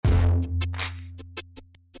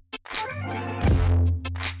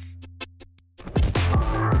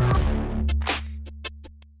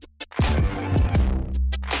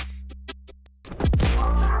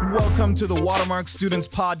Welcome to the Watermark Students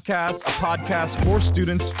Podcast, a podcast for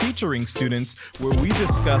students featuring students where we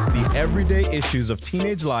discuss the everyday issues of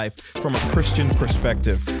teenage life from a Christian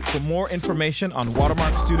perspective. For more information on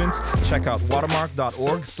Watermark students, check out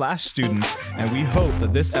watermark.org/students, and we hope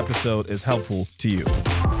that this episode is helpful to you.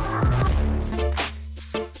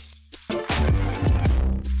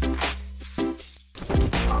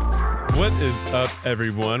 What is up,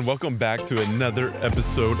 everyone? Welcome back to another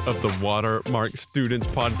episode of the Watermark Students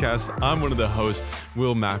Podcast. I'm one of the hosts,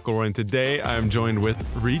 Will McElroy, and today I am joined with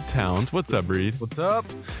Reed Towns. What's up, Reed? What's up?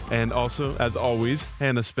 And also, as always,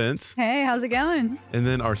 Hannah Spence. Hey, how's it going? And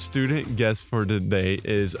then our student guest for today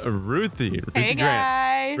is Ruthie Hey, Grant.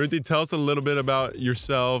 guys. Ruthie, tell us a little bit about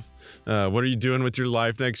yourself. What are you doing with your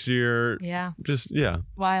life next year? Yeah. Yeah.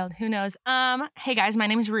 Wild. Who knows? Hey guys, my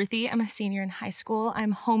name is Ruthie. I'm a senior in high school.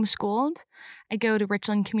 I'm homeschooled. I go to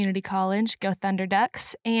Richland Community College, go Thunder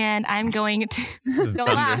Ducks, and I'm going to don't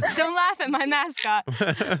laugh at my mascot.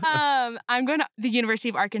 I'm going to the University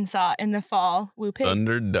of Arkansas in the fall. Woo pig.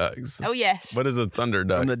 Thunder Ducks. Oh yes. What is a Thunder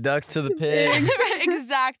Duck? From the ducks to the pigs.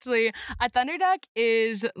 Exactly. A thunder duck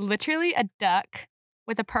is literally a duck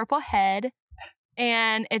with a purple head,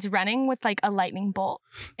 and it's running with like a lightning bolt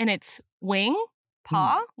in its wing.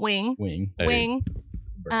 Wing.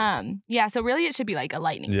 Yeah, so really it should be like a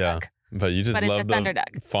lightning duck. But you just But it's love a thunder the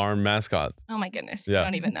duck. farm mascots. Oh my goodness. Yeah. I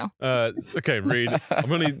don't even know. Okay, Reed, I'm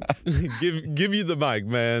gonna give you the mic,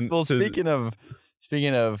 man. Well, speaking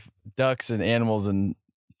of ducks and animals and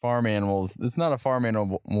farm animals, it's not a farm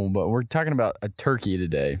animal, but we're talking about a turkey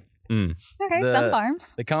today. Okay, some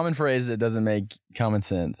farms. The common phrase that doesn't make common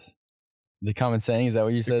sense. The common saying, is that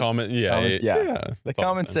what you said? The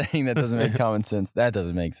common saying that doesn't make common sense. That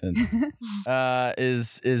doesn't make sense.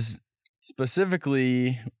 Is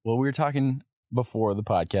specifically what we were talking before the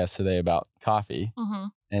podcast today about coffee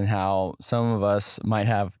and how some of us might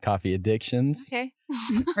have coffee addictions. Okay.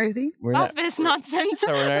 Ruthie? Stop this nonsense.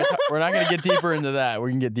 So we're not going to get deeper into that.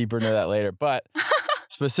 We can get deeper into that later. But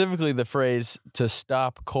specifically the phrase to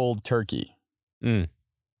stop cold turkey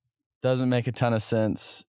doesn't make a ton of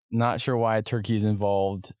sense. Not sure why turkey's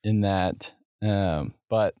involved in that,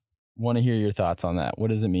 but want to hear your thoughts on that. What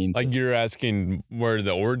does it mean? Like you're asking where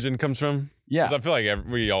the origin comes from? Yeah. Because I feel like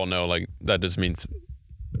we all know like that just means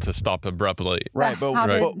to stop abruptly. Right, but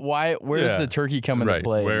why? Where does the turkey come into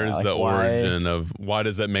play? Where is the origin of why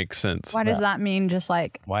does that make sense? Why does that mean just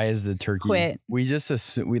like why is the turkey quit? We just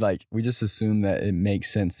assume that it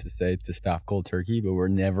makes sense to say to stop cold turkey, but we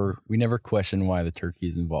never question why the turkey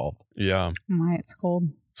is involved. Yeah. Why it's cold.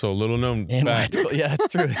 So little known fact. Yeah, that's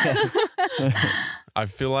true. I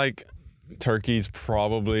feel like turkeys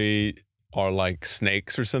probably are like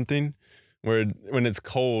snakes or something, where when it's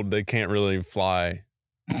cold they can't really fly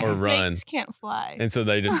or run. Snakes can't fly. And so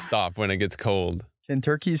they just stop when it gets cold. Can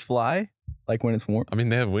turkeys fly? Like when it's warm? I mean,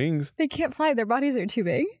 they have wings. They can't fly. Their bodies are too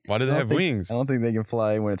big. Why do they have wings? I don't think they can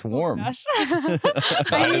fly when it's warm. Gosh.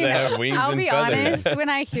 Why do they have wings I'll and be feathers? honest, when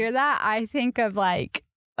I hear that, I think of like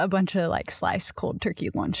a bunch of like sliced cold turkey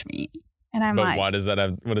lunch meat. And I'm But like, what does that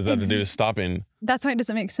have to do with stopping? that's why it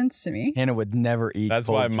doesn't make sense to me. Hannah would never eat That's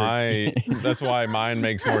cold why turkey. that's why mine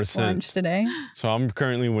makes more Lunch sense. today. So I'm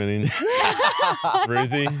currently winning.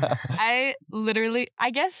 Ruthie? I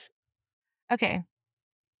guess, okay,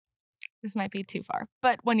 this might be too far,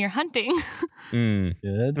 but when you're hunting,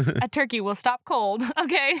 Good. a turkey will stop cold,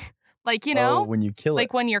 okay? Like, you know, when you kill it.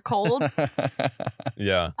 like when you're cold.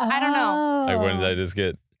 Yeah. I don't know. Like when Oh. they just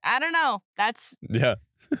get, I don't know. yeah.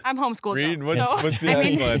 I'm homeschooled. Reed, though, what's so- the I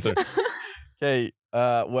mean- actual answer? Okay,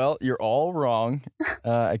 well, you're all wrong,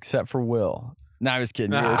 except for Will. No, I'm just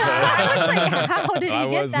kidding. You were I was like, how did I he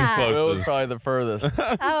get wasn't that? close. Will was probably the furthest.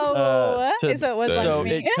 Oh, to- so it was so So lunch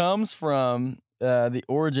meat. it comes from the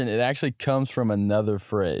origin. It actually comes from another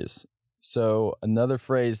phrase. So another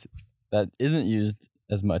phrase that isn't used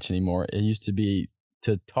as much anymore. It used to be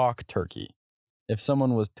to talk turkey. If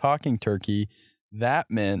someone was talking turkey, that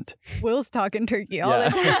meant Will's talking turkey all the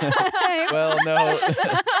time. well, no.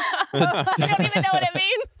 I don't even know what it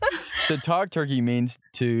means. To talk turkey means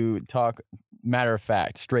to talk matter of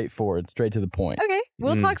fact, straightforward, straight to the point. Okay,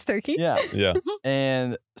 Will talks turkey. Yeah. Yeah.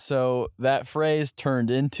 And so that phrase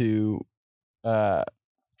turned into,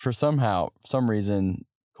 for some reason,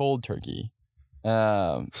 cold turkey.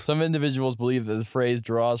 Some individuals believe that the phrase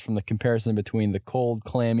draws from the comparison between the cold,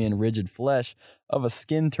 clammy, and rigid flesh of a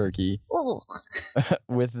skinned turkey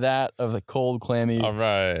with that of the cold, clammy. All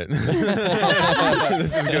right.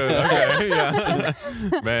 This is good. Okay. Yeah.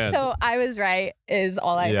 Man. So I was right is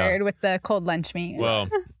all I Yeah. heard with the cold lunch meat. Well,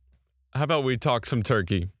 how about we talk some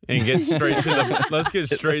turkey and get straight to the let's get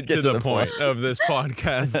straight to the point of this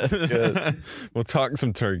podcast. That's good. We'll talk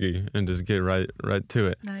some turkey and just get right to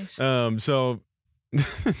it. Nice. So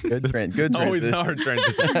Good transition. Always hard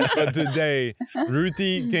transition. But today,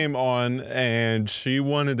 Ruthie came on and she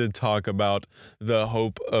wanted to talk about the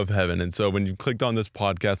hope of heaven. And so when you clicked on this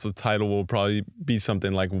podcast, the title will probably be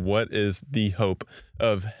something like, "What is the hope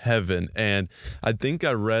of heaven?" And I think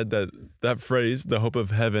I read that phrase, the hope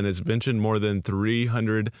of heaven, is mentioned more than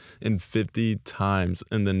 350 times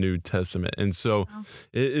in the New Testament. And so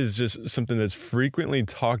it is just something that's frequently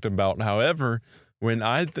talked about. However, when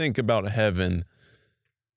I think about heaven,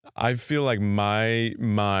 I feel like my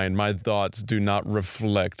mind, my thoughts do not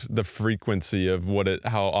reflect the frequency of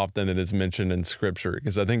how often it is mentioned in Scripture.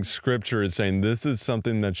 Because I think Scripture is saying this is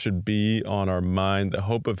something that should be on our mind. The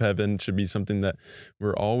hope of heaven should be something that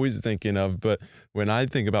we're always thinking of. But when I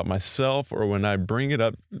think about myself or when I bring it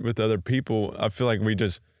up with other people, I feel like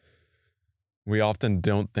we often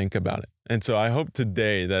don't think about it. And so I hope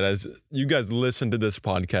today that as you guys listen to this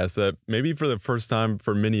podcast, that maybe for the first time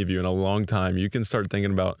for many of you in a long time, you can start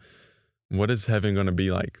thinking about, what is heaven going to be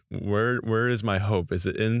like? Where is my hope? Is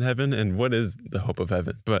it in heaven? And what is the hope of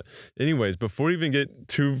heaven? But anyways, before we even get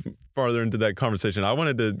too farther into that conversation, I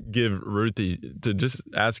wanted to give Ruthie to just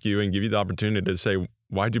ask you and give you the opportunity to say,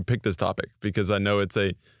 why'd you pick this topic? Because I know it's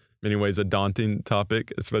in many ways a daunting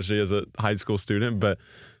topic, especially as a high school student, but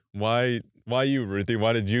why you, Ruthie?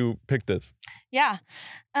 Why did you pick this? Yeah.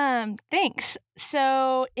 Thanks.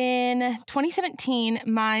 So in 2017,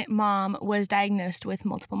 my mom was diagnosed with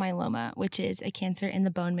multiple myeloma, which is a cancer in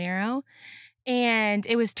the bone marrow. And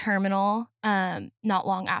it was terminal not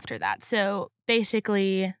long after that. So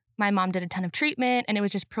basically, my mom did a ton of treatment and it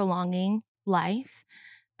was just prolonging life.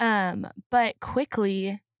 But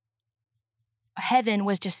quickly, heaven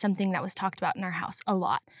was just something that was talked about in our house a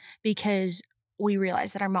lot because we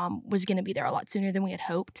realized that our mom was going to be there a lot sooner than we had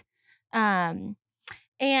hoped. And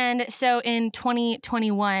so in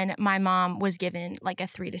 2021, my mom was given like a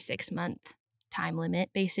 3 to 6 month time limit,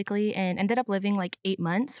 basically, and ended up living like 8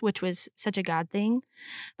 months, which was such a God thing.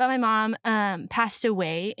 But my mom passed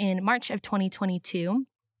away in March of 2022.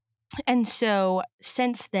 And so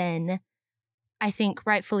since then, I think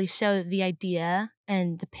rightfully so, the idea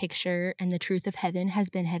and the picture and the truth of heaven has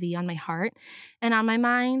been heavy on my heart and on my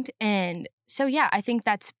mind. And so, yeah, I think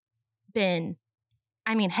that's been,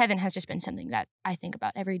 heaven has just been something that I think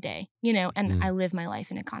about every day, and I live my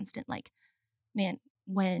life in a constant, like, man,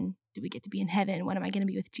 when do we get to be in heaven? When am I going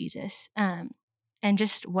to be with Jesus? And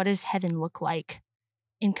just what does heaven look like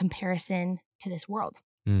in comparison to this world?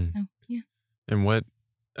 So, yeah. And what,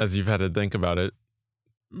 as you've had to think about it,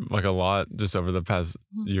 like a lot just over the past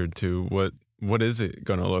year or two, what is it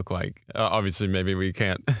going to look like? Obviously, maybe we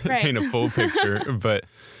can't paint a full picture, but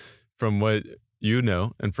from what you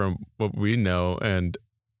know and from what we know, and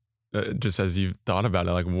just as you've thought about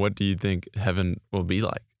it, like, what do you think heaven will be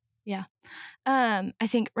like? Yeah. I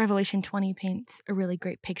think Revelation 20 paints a really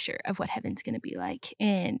great picture of what heaven's going to be like.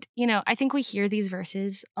 And, I think we hear these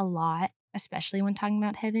verses a lot, especially when talking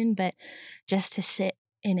about heaven, but just to sit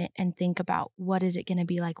in it and think about what is it going to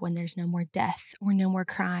be like when there's no more death or no more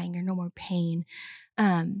crying or no more pain,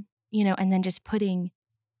 and then just putting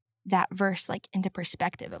that verse like into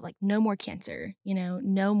perspective of like no more cancer,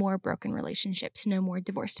 no more broken relationships, no more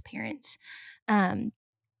divorced parents, no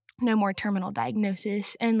more terminal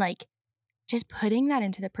diagnosis, and like just putting that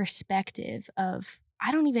into the perspective of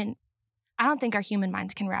I don't think our human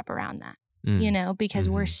minds can wrap around that, because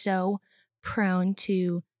we're so prone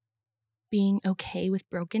to being okay with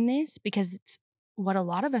brokenness because it's what a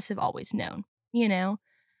lot of us have always known,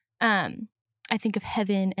 I think of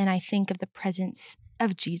heaven and I think of the presence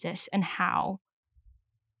of Jesus and how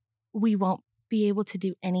we won't be able to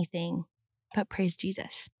do anything but praise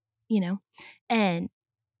Jesus, and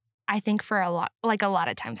I think for a lot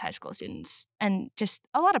of times high school students and just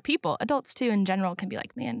a lot of people, adults too in general, can be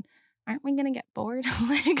like, man, aren't we going to get bored?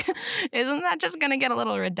 Like, isn't that just going to get a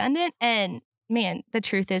little redundant? And man, the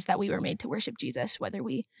truth is that we were made to worship Jesus, whether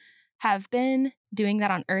we have been doing that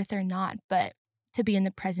on earth or not. But to be in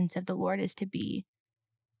the presence of the Lord is to be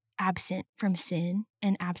absent from sin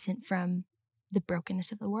and absent from the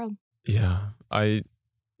brokenness of the world. Yeah, I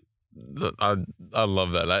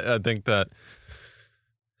love that. I think that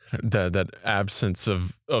absence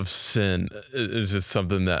of sin is just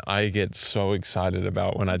something that I get so excited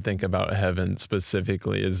about when I think about heaven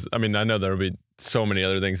specifically. I know there'll be so many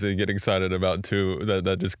other things that you get excited about too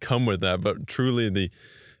that just come with that, but truly the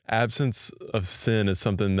absence of sin is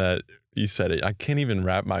something that, you said it, I can't even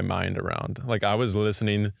wrap my mind around. Like, I was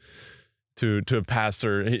listening to a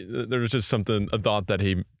pastor, there was just a thought that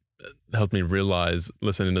he helped me realize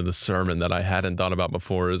listening to the sermon that I hadn't thought about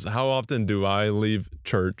before is how often do I leave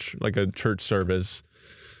church, like a church service,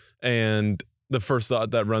 and the first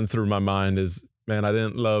thought that runs through my mind is, man, I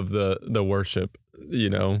didn't love the worship,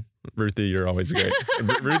 Ruthie, you're always great.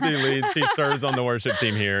 Ruthie leads, she serves on the worship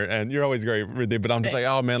team here, and you're always great, Ruthie. But I'm just like,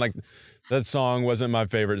 oh man, like that song wasn't my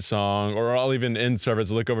favorite song. Or I'll even in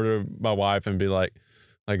service look over to my wife and be like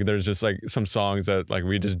there's just like some songs that like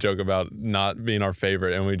we just joke about not being our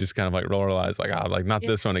favorite, and we just kind of like roll our eyes like, not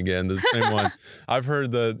this one again, the same one. I've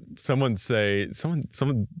heard someone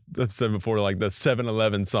have said before, like the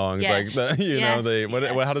 7-Eleven songs, yes. like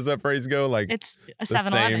how does that phrase go? Like it's a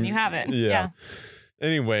 7-Eleven, you have it. Yeah.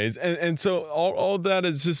 Anyways, and so all that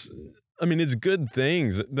is just, I mean, it's good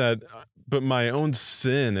things but my own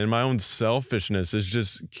sin and my own selfishness is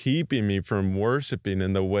just keeping me from worshiping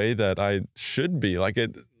in the way that I should be. Like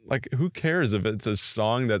who cares if it's a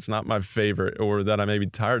song that's not my favorite or that I may be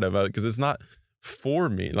tired of it, because it's not for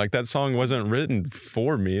me. Like that song wasn't written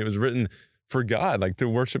for me. It was written for God, like to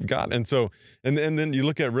worship God. And so, and then you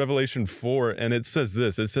look at Revelation 4 and it says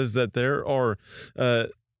this, it says that there are,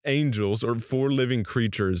 angels or 4 living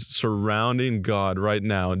creatures surrounding God right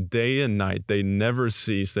now, day and night. They never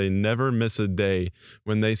cease. They never miss a day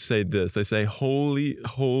when they say this. They say, holy,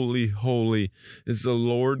 holy, holy is the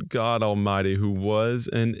Lord God Almighty, who was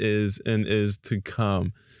and is to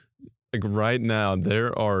come. Like right now,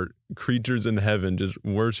 there are creatures in heaven just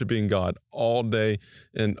worshiping God all day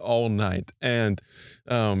and all night. And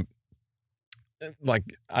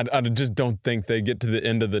like I just don't think they get to the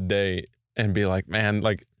end of the day and be like, man,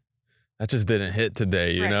 like that just didn't hit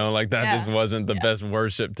today, you know, like that just wasn't the best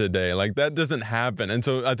worship today. Like that doesn't happen. And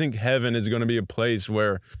so I think heaven is going to be a place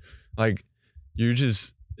where like you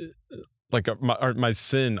just like our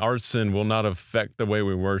sin will not affect the way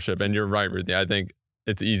we worship. And you're right, Ruthie. I think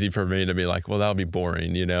it's easy for me to be like, well, that'll be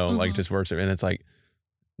boring, like just worship. And it's like,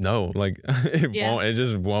 no, like won't, it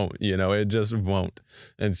just won't, it just won't.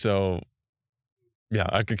 And so, yeah,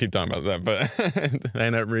 I could keep talking about that, but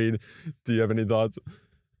Annette Reed, do you have any thoughts?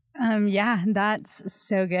 Yeah, that's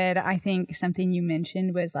so good. I think something you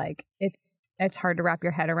mentioned was like, it's hard to wrap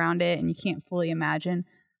your head around it and you can't fully imagine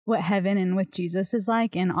what heaven and with Jesus is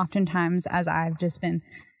like. And oftentimes as I've just been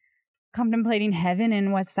contemplating heaven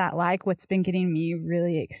and what's that like, what's been getting me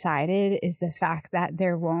really excited is the fact that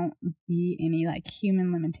there won't be any like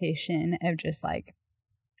human limitation of just like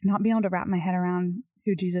not being able to wrap my head around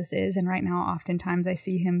who Jesus is. And right now, oftentimes I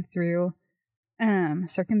see him through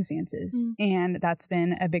circumstances. And that's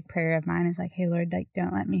been a big prayer of mine is like, hey, Lord, like,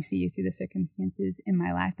 don't let me see you through the circumstances in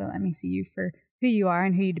my life, but let me see you for who you are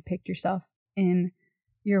and who you depict yourself in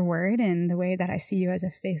your word, and the way that I see you as a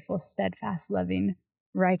faithful, steadfast, loving,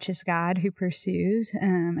 righteous God who pursues,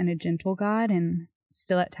 and a gentle God. And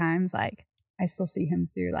still at times, like, I still see him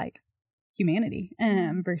through like humanity,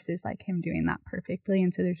 versus like him doing that perfectly.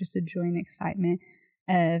 And so there's just a joy and excitement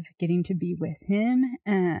of getting to be with him,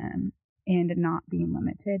 and not being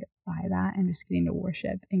limited by that, and just getting to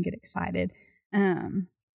worship and get excited, and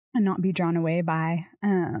not be drawn away by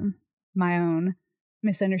my own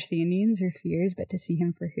misunderstandings or fears, but to see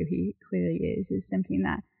him for who he clearly is something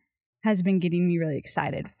that has been getting me really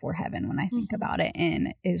excited for heaven when I think about it,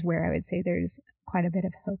 and is where I would say there's quite a bit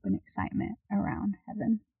of hope and excitement around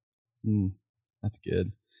heaven. That's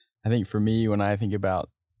good. I think for me, when I think about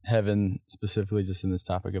heaven, specifically just in this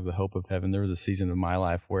topic of the hope of heaven, there was a season of my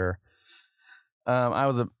life where I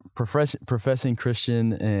was a professing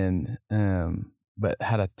Christian, and but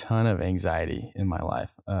had a ton of anxiety in my life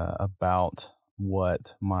about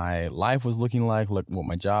what my life was looking like, what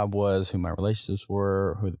my job was, who my relationships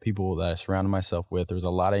were, who the people that I surrounded myself with. There was a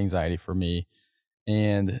lot of anxiety for me,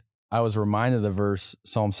 and I was reminded of the verse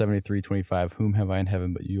Psalm 73:25, "Whom have I in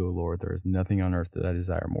heaven but you, O Lord? There is nothing on earth that I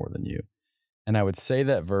desire more than you." And I would say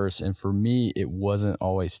that verse, and for me, it wasn't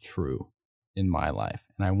always true in my life.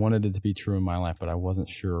 And I wanted it to be true in my life, but I wasn't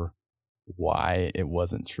sure why it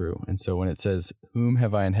wasn't true. And so when it says, "Whom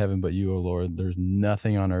have I in heaven but you, O Lord? There's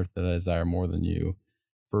nothing on earth that I desire more than you."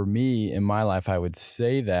 For me, in my life, I would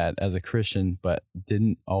say that as a Christian, but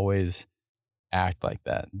didn't always act like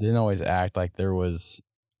that. Didn't always act like there was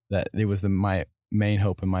that it was my main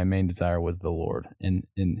hope and my main desire was the Lord in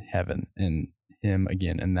heaven, and him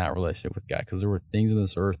again in that relationship with God. Because there were things in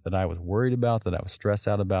this earth that I was worried about, that I was stressed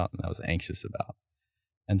out about, and I was anxious about.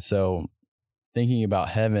 And so thinking about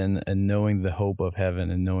heaven and knowing the hope of heaven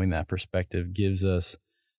and knowing that perspective gives us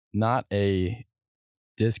not a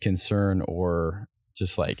disconcern or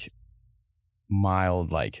just like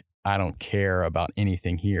mild, like, I don't care about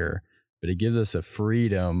anything here, but it gives us a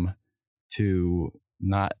freedom to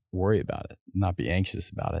not worry about it, not be anxious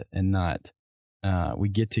about it, and not we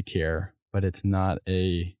get to care, but it's not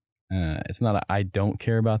a I don't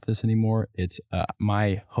care about this anymore. It's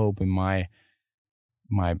my hope and my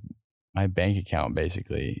bank account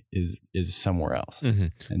basically is somewhere else.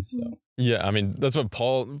 Mm-hmm. And so yeah, I mean, that's what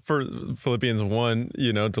Paul, for Philippians 1,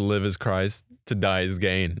 to live is Christ, to die is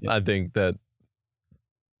gain. Yeah. I think that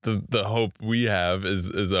the hope we have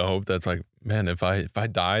is a hope that's like, man, if I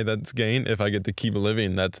die, that's gain. If I get to keep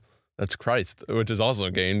living, that's Christ, which is also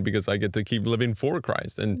gain because I get to keep living for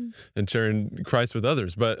Christ and sharing Christ with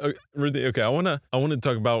others. But Ruthie, okay, I want to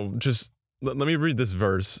talk about just, let me read this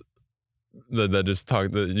verse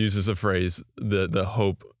that uses the phrase, the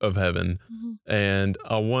hope of heaven. Mm-hmm. And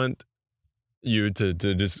I want you to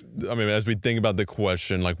just, I mean, as we think about the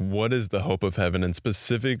question, like, what is the hope of heaven? And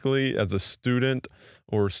specifically as a student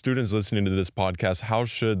or students listening to this podcast, how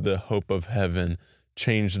should the hope of heaven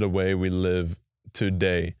change the way we live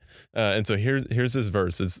today? And so here's this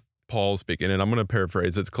verse. It's Paul speaking, and I'm going to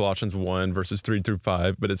paraphrase. It's Colossians 1, verses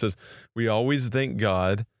 3-5, but it says, "We always thank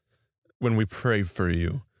God when we pray for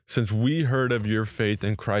you, since we heard of your faith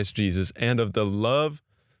in Christ Jesus and of the love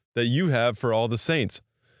that you have for all the saints,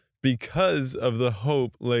 because of the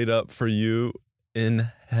hope laid up for you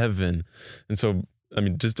in heaven." And so, I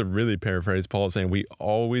mean, just to really paraphrase, Paul is saying we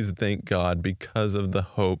always thank God because of the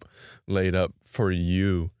hope laid up for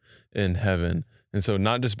you in heaven. And so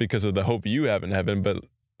not just because of the hope you have in heaven, but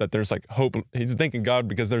that there's like hope. He's thanking God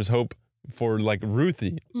because there's hope for like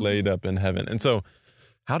Ruthie laid up in heaven. And so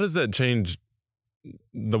how does that change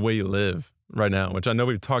the way you live right now? Which I know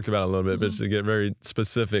we've talked about a little bit, but just to get very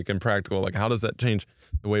specific and practical, like how does that change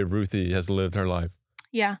the way Ruthie has lived her life?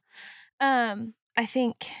 Yeah. I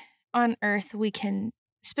think on earth, we can,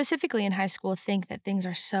 specifically in high school, think that things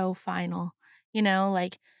are so final,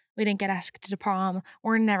 like we didn't get asked to prom,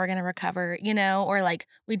 we're never going to recover, or like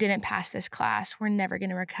we didn't pass this class, we're never going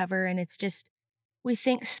to recover. And it's just, we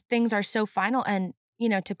think things are so final. And,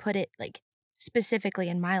 to put it like specifically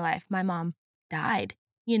in my life, my mom died,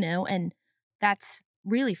 and that's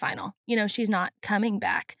really final. She's not coming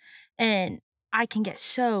back. And I can get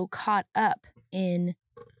so caught up in,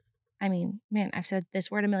 I mean, man, I've said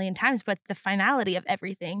this word a million times, but the finality of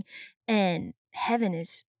everything. And heaven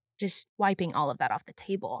is just wiping all of that off the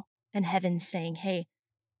table. And heaven's saying, hey,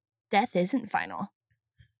 death isn't final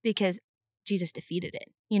because Jesus defeated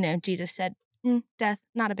it. Jesus said, death,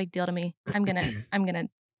 not a big deal to me. I'm going to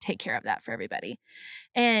take care of that for everybody.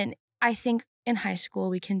 And I think in high school,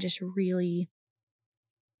 we can just really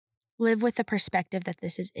live with the perspective that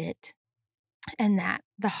this is it. And that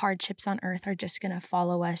the hardships on earth are just going to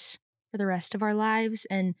follow us for the rest of our lives.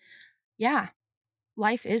 And yeah,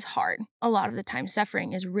 life is hard. A lot of the time,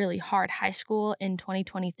 suffering is really hard. High school in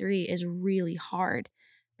 2023 is really hard.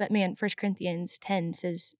 But man, 1 Corinthians 10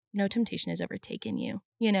 says, no temptation has overtaken you,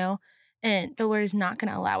 and the Lord is not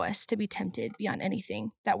going to allow us to be tempted beyond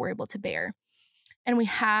anything that we're able to bear. And we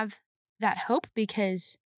have that hope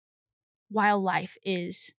because while life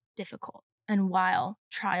is difficult and while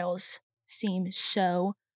trials seem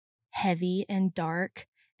so heavy and dark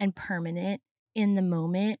and permanent in the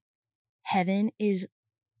moment, heaven is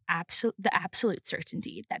the absolute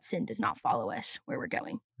certainty that sin does not follow us where we're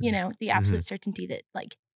going. The absolute certainty that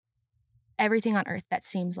like everything on earth that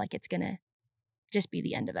seems like it's going to just be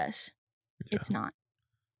the end of us, it's not.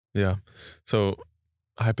 Yeah. So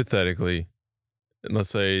hypothetically, let's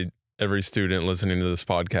say every student listening to this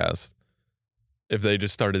podcast, if they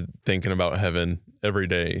just started thinking about heaven every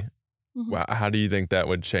day, how do you think that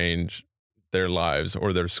would change their lives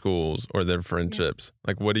or their schools or their friendships?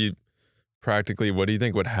 Like, what do you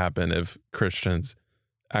think would happen if Christians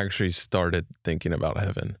actually started thinking about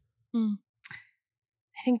heaven? I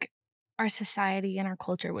think our society and our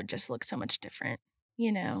culture would just look so much different.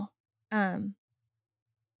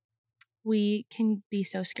 We can be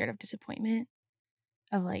so scared of disappointment,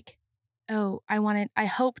 of like, oh, I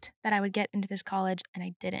hoped that I would get into this college and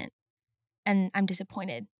I didn't. And I'm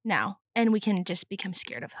disappointed now. And we can just become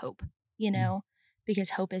scared of hope, because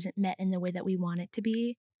hope isn't met in the way that we want it to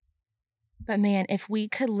be. But man, if we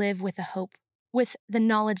could live with with the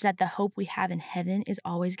knowledge that the hope we have in heaven is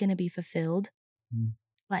always going to be fulfilled,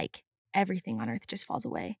 like everything on earth just falls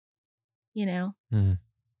away, That's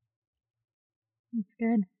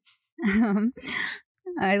good.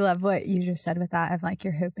 I love what you just said with that of like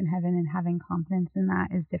your hope in heaven, and having confidence in that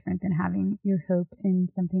is different than having your hope in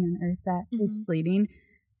something on earth that is fleeting.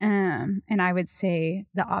 And I would say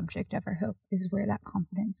the object of our hope is where that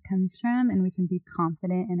confidence comes from, and we can be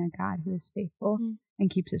confident in a God who is faithful and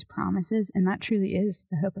keeps his promises. And that truly is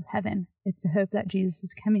the hope of heaven. It's the hope that Jesus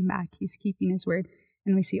is coming back. He's keeping his word.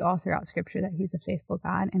 And we see all throughout scripture that he's a faithful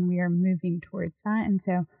God, and we are moving towards that. And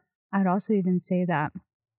so I would also even say that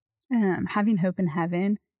having hope in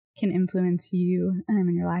heaven can influence you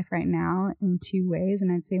in your life right now in two ways.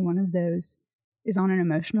 And I'd say one of those is on an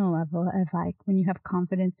emotional level of like when you have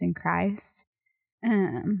confidence in Christ,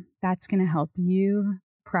 that's going to help you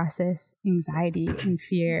process anxiety and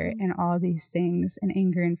fear and all these things and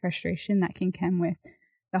anger and frustration that can come with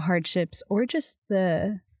the hardships or just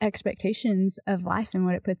the expectations of life and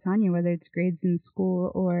what it puts on you, whether it's grades in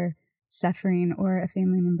school or suffering or a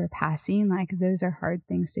family member passing. Like those are hard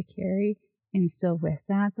things to carry. And still with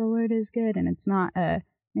that, the Lord is good. And it's not a,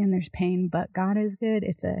 man, there's pain, but God is good.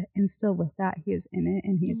 It's a, and still with that, he is in it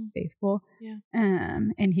and he is faithful. Yeah.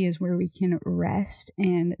 And he is where we can rest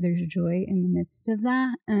and there's joy in the midst of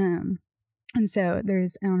that. And so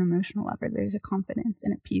there's on an emotional level, there's a confidence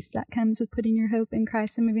and a peace that comes with putting your hope in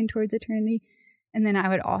Christ and moving towards eternity. And then I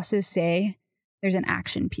would also say there's an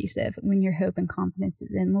action piece of when your hope and confidence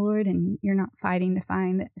is in the Lord and you're not fighting to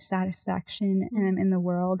find satisfaction in the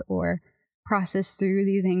world or process through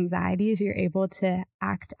these anxieties, you're able to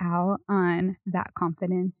act out on that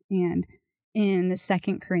confidence. And in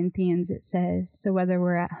 2 Corinthians, it says, so whether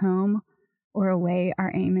we're at home or away,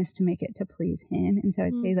 our aim is to make it to please him. And so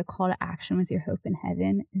I'd say the call to action with your hope in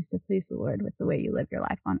heaven is to please the Lord with the way you live your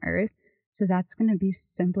life on earth. So that's going to be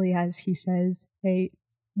simply as he says, hey,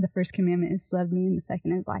 the first commandment is love me and the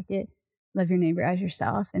second is like it, love your neighbor as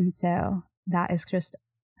yourself. And so that is just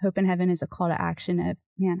hope in heaven is a call to action of,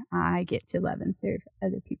 man, I get to love and serve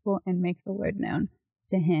other people and make the Lord known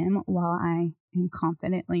to him while I am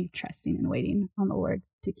confidently trusting and waiting on the Lord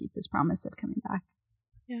to keep his promise of coming back.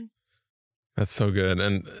 Yeah. That's so good.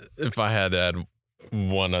 And if I had to add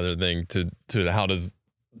one other thing to how does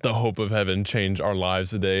the hope of heaven change our lives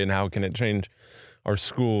today and how can it change our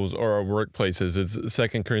schools or our workplaces? It's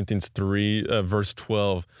 2 Corinthians 3, verse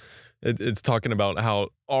 12. It's talking about how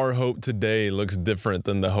our hope today looks different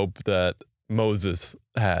than the hope that Moses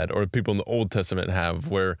had or people in the Old Testament have,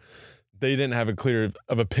 where they didn't have a clear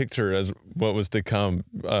of a picture as what was to come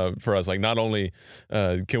for us. Like not only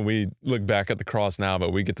can we look back at the cross now,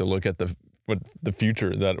 but we get to look at what the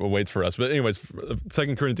future that awaits for us. But anyways,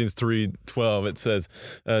 2 Corinthians 3:12, it says,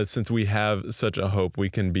 since we have such a hope, we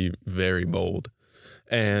can be very bold.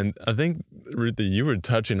 And I think, Ruthie, you were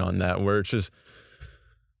touching on that, where it's just,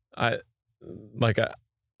 I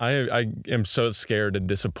am so scared of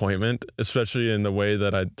disappointment, especially in the way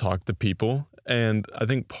that I talk to people. And I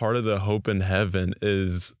think part of the hope in heaven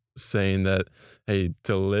is saying that, hey,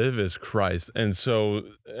 to live is Christ. And so,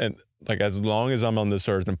 and like, as long as I'm on this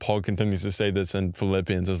earth, and Paul continues to say this in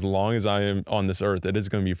Philippians, as long as I am on this earth, it is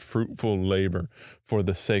going to be fruitful labor for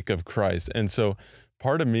the sake of Christ. And so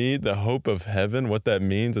part of me, the hope of heaven, what that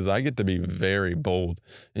means is I get to be very bold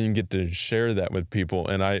and get to share that with people.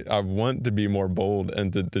 And I want to be more bold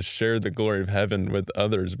and to share the glory of heaven with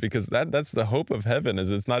others, because that's the hope of heaven. Is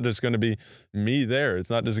it's not just going to be me there. It's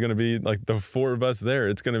not just going to be like the four of us there.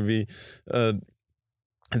 It's going to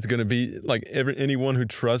be like anyone who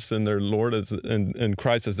trusts in their Lord and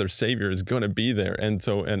Christ as their Savior is going to be there. And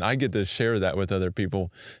so, and I get to share that with other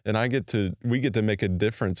people, and we get to make a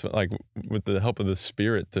difference, like with the help of the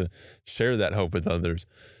Spirit, to share that hope with others.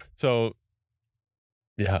 So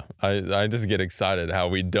yeah, I just get excited how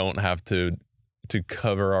we don't have to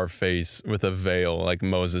cover our face with a veil like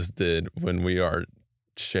Moses did when we are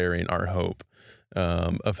sharing our hope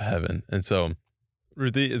of heaven. And so,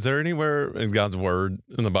 Ruthie, is there anywhere in God's word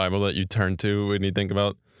in the Bible that you turn to when you think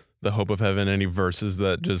about the hope of heaven? Any verses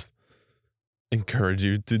that just encourage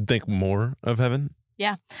you to think more of heaven?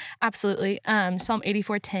 Yeah, absolutely. Psalm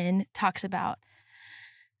 84:10 talks about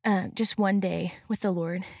just one day with the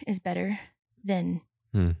Lord is better than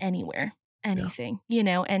anywhere, anything,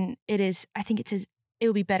 and I think it says it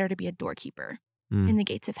would be better to be a doorkeeper in the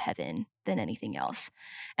gates of heaven than anything else.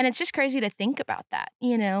 And it's just crazy to think about that,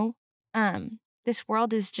 this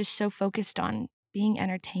world is just so focused on being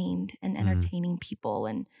entertained and entertaining people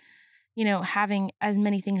and, having as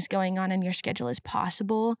many things going on in your schedule as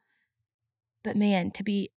possible. But man, to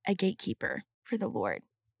be a gatekeeper for the Lord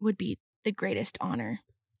would be the greatest honor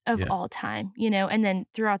of all time, and then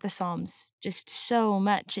throughout the Psalms, just so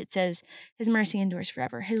much. It says his mercy endures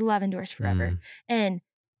forever. His love endures forever. And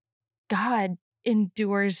God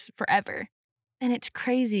endures forever. And it's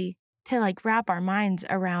crazy to like wrap our minds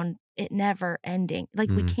around it never ending. Like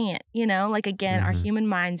we can't, again, our human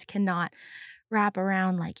minds cannot wrap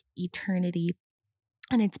around like eternity.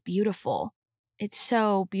 And it's beautiful. It's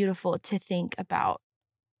so beautiful to think about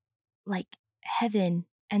like heaven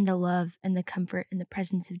and the love and the comfort and the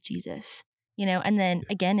presence of Jesus, and then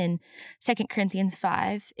again in 2 Corinthians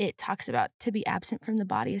 5, it talks about to be absent from the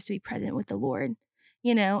body is to be present with the Lord,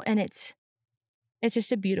 and it's it's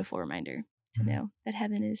just a beautiful reminder to know that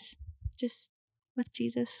heaven is just with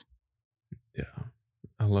Jesus. Yeah,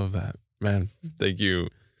 I love that, man. Thank you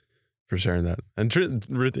for sharing that. And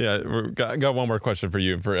Ruthie, I got one more question for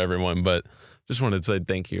you and for everyone, but just wanted to say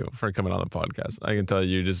thank you for coming on the podcast. I can tell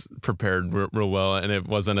you just prepared real well, and it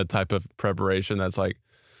wasn't a type of preparation that's like,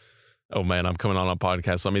 oh man, I'm coming on a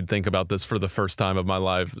podcast. Let me think about this for the first time of my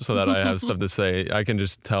life so that I have stuff to say. I can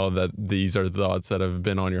just tell that these are thoughts that have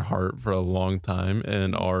been on your heart for a long time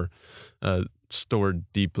and are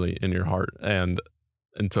stored deeply in your heart. And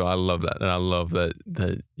so I love that. And I love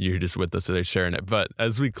that you're just with us today sharing it. But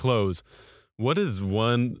as we close, what is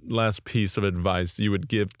one last piece of advice you would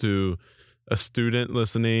give to a student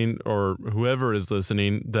listening or whoever is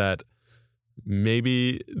listening that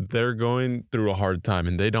maybe they're going through a hard time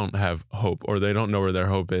and they don't have hope, or they don't know where their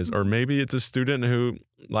hope is, or maybe it's a student who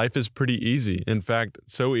life is pretty easy. In fact,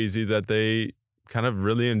 so easy that they kind of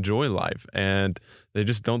really enjoy life and they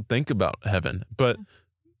just don't think about heaven. But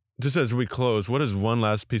just as we close, what is one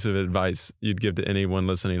last piece of advice you'd give to anyone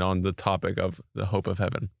listening on the topic of the hope of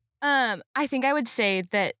heaven? I think I would say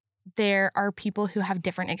that there are people who have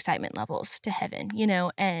different excitement levels to heaven,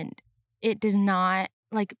 and it does not,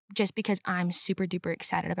 like, just because I'm super duper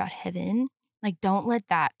excited about heaven, like, don't let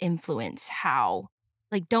that influence how,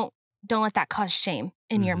 like, don't let that cause shame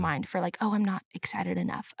in your mind for like, oh, I'm not excited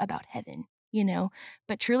enough about heaven,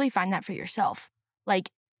 but truly find that for yourself.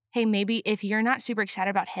 Like, hey, maybe if you're not super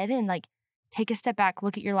excited about heaven, like, take a step back,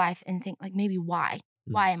 look at your life and think, like, maybe why?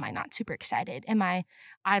 Why am I not super excited? Am I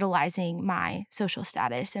idolizing my social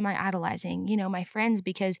status? Am I idolizing, my friends?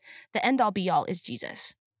 Because the end all be all is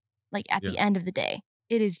Jesus. Like, at the end of the day,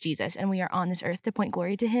 it is Jesus, and we are on this earth to point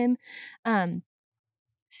glory to him.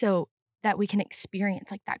 So that we can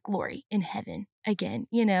experience like that glory in heaven again,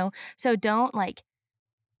 So don't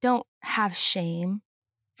have shame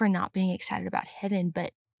for not being excited about heaven,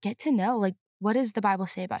 but get to know, like, what does the Bible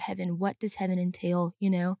say about heaven? What does heaven entail,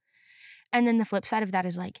 And then the flip side of that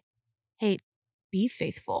is like, hey, be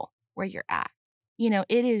faithful where you're at.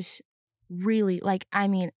 It is really like,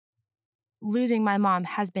 losing my mom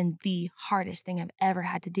has been the hardest thing I've ever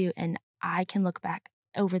had to do. And I can look back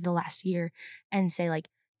over the last year and say, like,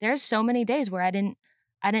 there's so many days where I didn't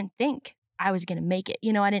think I was going to make it.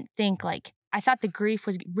 I didn't think, like, I thought the grief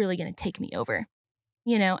was really going to take me over,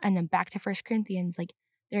 and then back to 1 Corinthians, like,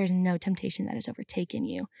 there is no temptation that has overtaken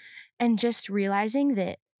you. And just realizing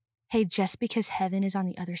that, hey, just because heaven is on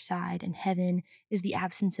the other side and heaven is the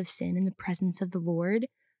absence of sin and the presence of the Lord,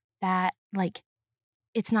 that, like,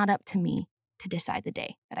 it's not up to me to decide the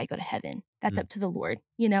day that I go to heaven. That's up to the Lord,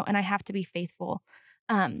 and I have to be faithful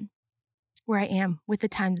where I am with the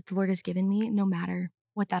time that the Lord has given me, no matter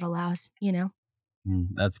what that allows,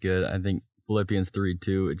 That's good. I think Philippians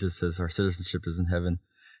 3:2, it just says our citizenship is in heaven,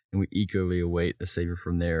 and we eagerly await a Savior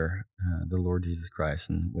from there, the Lord Jesus Christ.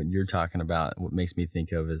 And what you're talking about, what makes me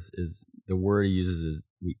think of is the word he uses is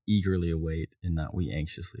we eagerly await and not we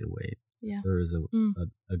anxiously await. Yeah. There is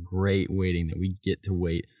a great waiting that we get to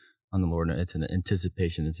wait on the Lord. And it's an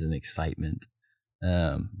anticipation, it's an excitement,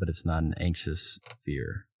 but it's not an anxious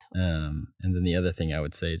fear. And then the other thing I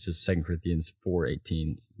would say is just 2 Corinthians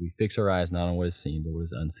 4:18. We fix our eyes not on what is seen, but what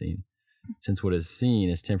is unseen. Since what is seen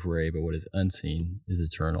is temporary, but what is unseen is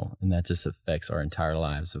eternal. And that just affects our entire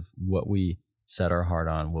lives of what we set our heart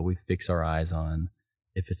on, what we fix our eyes on.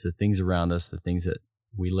 If it's the things around us, the things that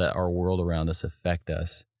we let our world around us affect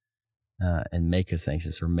us and make us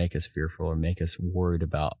anxious or make us fearful or make us worried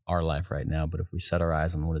about our life right now. But if we set our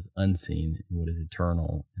eyes on what is unseen and what is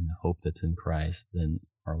eternal and the hope that's in Christ, then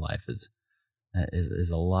our life is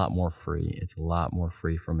a lot more free. It's a lot more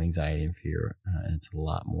free from anxiety and fear, and it's a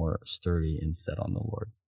lot more sturdy and set on the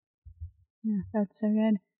Lord. Yeah, that's so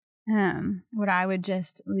good. What I would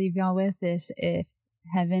just leave y'all with is, if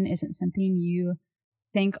heaven isn't something you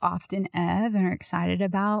think often of and are excited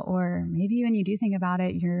about, or maybe when you do think about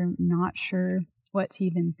it, you're not sure what to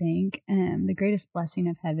even think, the greatest blessing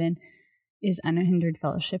of heaven is unhindered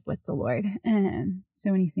fellowship with the Lord.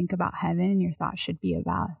 So when you think about heaven, your thoughts should be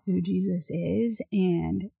about who Jesus is.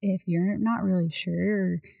 And if you're not really sure,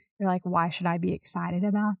 or you're like, why should I be excited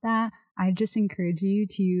about that? I just encourage you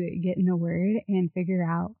to get in the Word and figure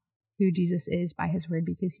out who Jesus is by his Word,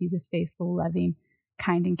 because he's a faithful, loving,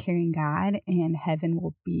 kind, and caring God. And heaven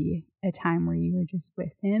will be a time where you are just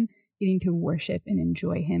with him, getting to worship and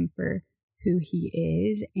enjoy him for who he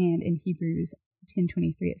is. And in Hebrews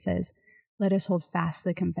 10:23, it says, let us hold fast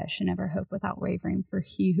the confession of our hope without wavering, for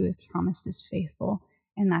he who has promised is faithful.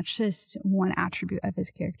 And that's just one attribute of his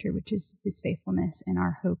character, which is his faithfulness. And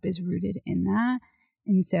our hope is rooted in that.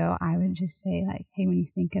 And so I would just say, like, hey, when you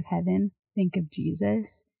think of heaven, think of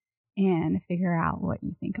Jesus and figure out what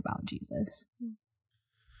you think about Jesus.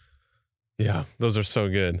 Yeah, those are so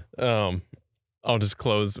good. I'll just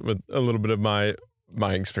close with a little bit of my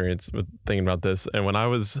experience with thinking about this. And when I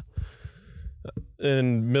was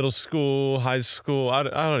in middle school, high school, I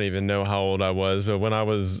don't even know how old I was, but when I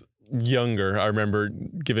was younger, I remember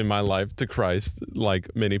giving my life to Christ,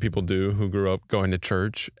 like many people do who grew up going to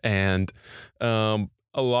church. And a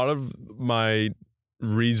lot of my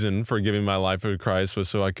reason for giving my life to Christ was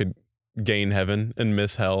so I could gain heaven and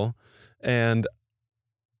miss hell. And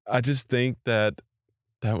I just think that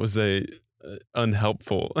was a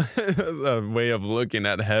unhelpful way of looking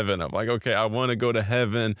at heaven. I'm like, okay, I want to go to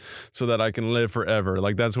heaven so that I can live forever.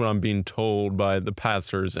 Like, that's what I'm being told by the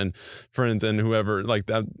pastors and friends and whoever, like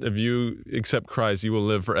that. If you accept Christ, you will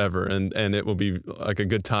live forever, and it will be like a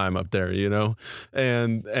good time up there, you know?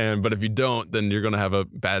 And but if you don't, then you're going to have a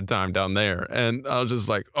bad time down there. And I was just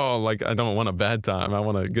like, oh, like, I don't want a bad time. I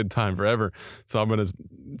want a good time forever. So I'm going to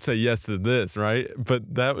say yes to this, right?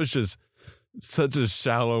 But that was just such a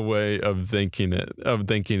shallow way of thinking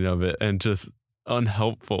of it, and just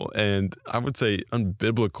unhelpful, and I would say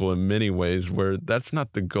unbiblical in many ways, where that's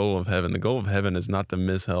not the goal of heaven. The goal of heaven is not to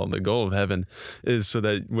miss hell. The goal of heaven is so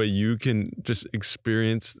that way you can just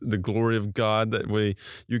experience the glory of God. That way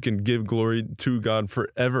you can give glory to God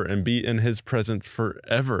forever and be in his presence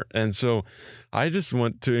forever. And so I just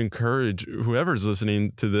want to encourage whoever's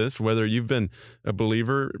listening to this, whether you've been a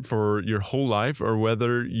believer for your whole life or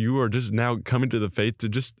whether you are just now coming to the faith, to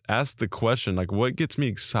just ask the question, like, what gets me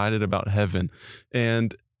excited about heaven?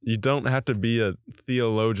 And you don't have to be a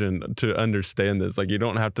theologian to understand this. Like, you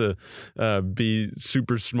don't have to be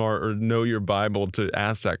super smart or know your Bible to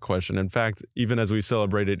ask that question. In fact, even as we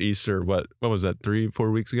celebrated Easter, what was that,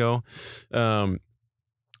 3-4 weeks ago?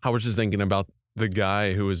 I was just thinking about the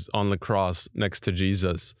guy who was on the cross next to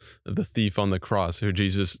Jesus, the thief on the cross, who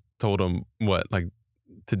Jesus told him, what, like,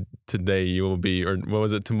 today you will be, or what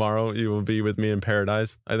was it, tomorrow you will be with me in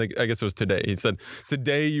paradise? I guess it was today. He said,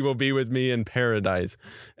 today you will be with me in paradise.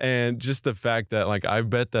 And just the fact that, like, I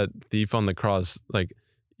bet that thief on the cross, like,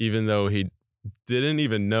 even though he didn't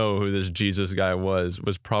even know who this Jesus guy was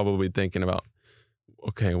probably thinking about,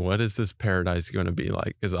 okay, what is this paradise going to be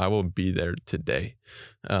like? Because I will be there today.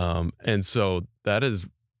 And so that is,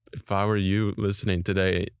 if I were you listening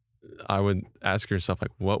today, I would ask yourself,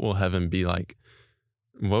 like, what will heaven be like?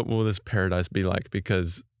 What will this paradise be like?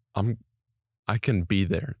 Because I can be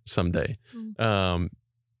there someday.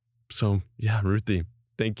 So yeah, Ruthie,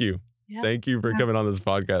 thank you. Yeah. Thank you for coming on this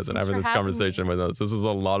podcast and having this conversation with us. This was a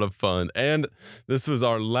lot of fun. And this was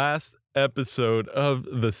our last episode of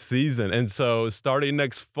the season. And so starting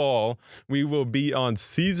next fall, we will be on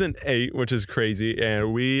season 8, which is crazy.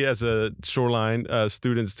 And we, as a Shoreline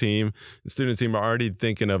students team are already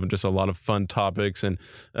thinking of just a lot of fun topics and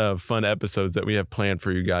fun episodes that we have planned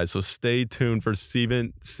for you guys. So stay tuned for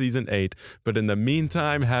season 8. But in the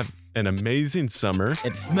meantime, have an amazing summer.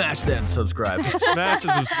 And smash that subscribe. Smash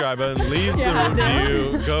the subscribe button. Leave the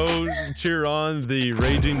review. Go cheer on the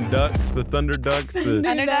Raging Ducks, the Thunder Ducks, the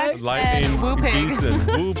Lightning Geese, and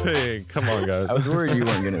Woo Pig. Come on, guys. I was worried you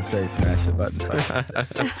weren't going to say smash the button.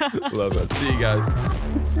 Love it. See you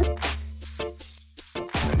guys.